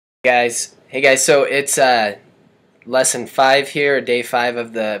Hey guys, so it's lesson 5 here, day 5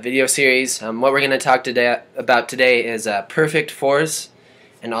 of the video series. What we're going to talk about today is perfect fourths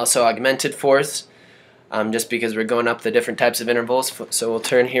and also augmented fourths, just because we're going up the different types of intervals. So we'll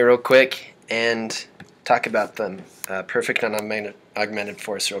turn here real quick and talk about them, perfect and augmented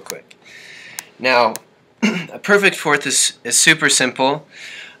fourths real quick. Now, a perfect fourth is super simple.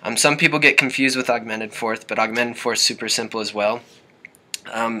 Some people get confused with augmented fourth, but augmented fourth is super simple as well.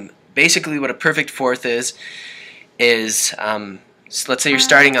 Basically what a perfect fourth is so let's say you're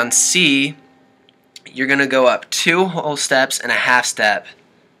starting on C, you're going to go up 2 whole steps and a half step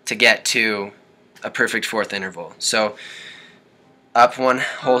to get to a perfect fourth interval. So up 1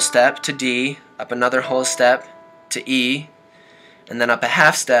 whole step to D, up another whole step to E, and then up a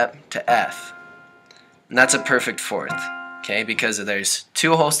half step to F. And that's a perfect fourth, okay, because there's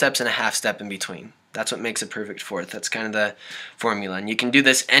 2 whole steps and a half step in between. That's what makes a perfect fourth. That's kind of the formula. And you can do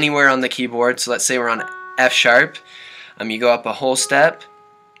this anywhere on the keyboard. So let's say we're on F sharp. You go up a whole step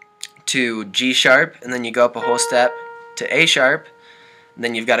to G sharp, and then you go up a whole step to A sharp, and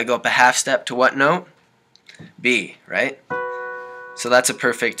then you've got to go up a half step to what note? B, right? So that's a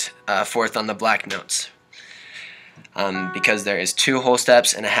perfect fourth on the black notes, because there is 2 whole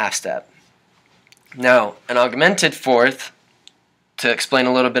steps and a half step. Now, an augmented fourth, to explain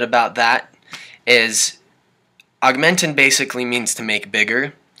a little bit about that, is augmented basically means to make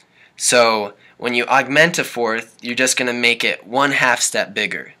bigger. So when you augment a fourth, you're just going to make it 1 half step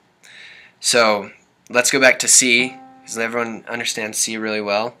bigger. So let's go back to C, because everyone understands C really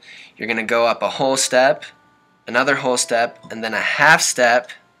well. You're going to go up a whole step, another whole step, and then a half step,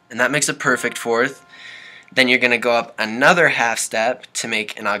 and that makes a perfect fourth. Then you're going to go up another half step to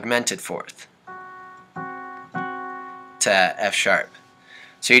make an augmented fourth to F sharp.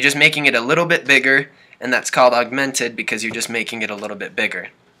 So you're just making it a little bit bigger, and that's called augmented because you're just making it a little bit bigger.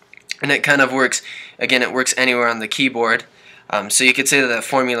 And it kind of works, again, it works anywhere on the keyboard. So you could say that the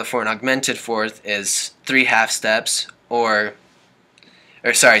formula for an augmented fourth is 3 half steps, or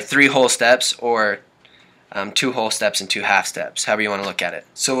 3 whole steps, or 2 whole steps and 2 half steps, however you want to look at it.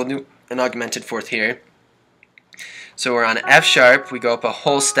 So we'll do an augmented fourth here. So we're on F sharp, we go up a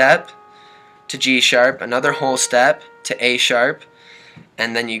whole step to G sharp, another whole step to A sharp,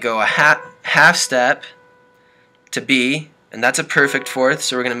 and then you go a half step to B, and that's a perfect fourth,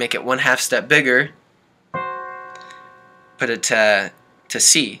 so we're going to make it 1 half step bigger, put it to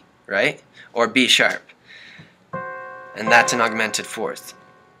C, right, or B sharp, and that's an augmented fourth.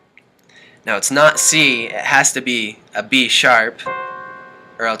 Now it's not C, it has to be a B sharp,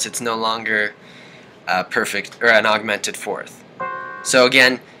 or else it's no longer perfect, or an augmented fourth. So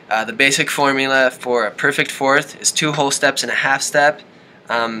again, the basic formula for a perfect fourth is 2 whole steps and a half step.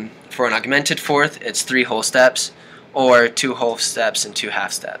 For an augmented fourth, it's 3 whole steps, or 2 whole steps and 2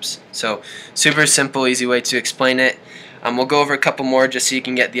 half steps. So super simple, easy way to explain it. We'll go over a couple more just so you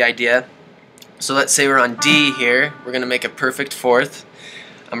can get the idea. So let's say we're on D here. We're going to make a perfect fourth.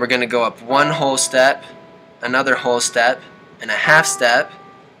 And we're going to go up 1 whole step, another whole step, and a half step.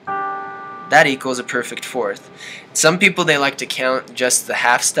 That equals a perfect fourth. Some people, they like to count just the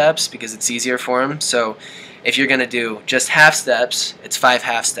half steps because it's easier for them. So if you're going to do just half steps, it's 5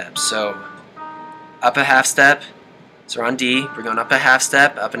 half steps. So up a half step, so we're on D, we're going up a half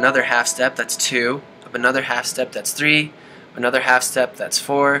step, up another half step, that's 2, up another half step, that's 3, up another half step, that's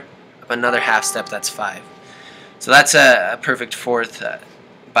 4, up another half step, that's 5. So that's a perfect fourth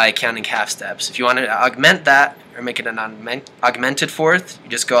by counting half steps. If you want to augment that, or make it an augmented fourth, you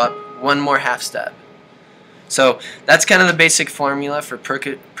just go up 1 more half step. So that's kind of the basic formula for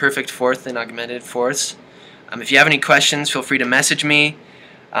perfect fourth and augmented fourths. If you have any questions, feel free to message me.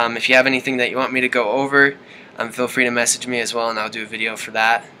 If you have anything that you want me to go over, feel free to message me as well, and I'll do a video for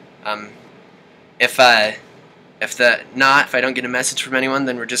that. If I don't get a message from anyone,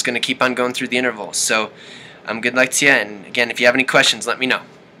 then we're just going to keep on going through the intervals. So good luck to you, and again, if you have any questions, let me know.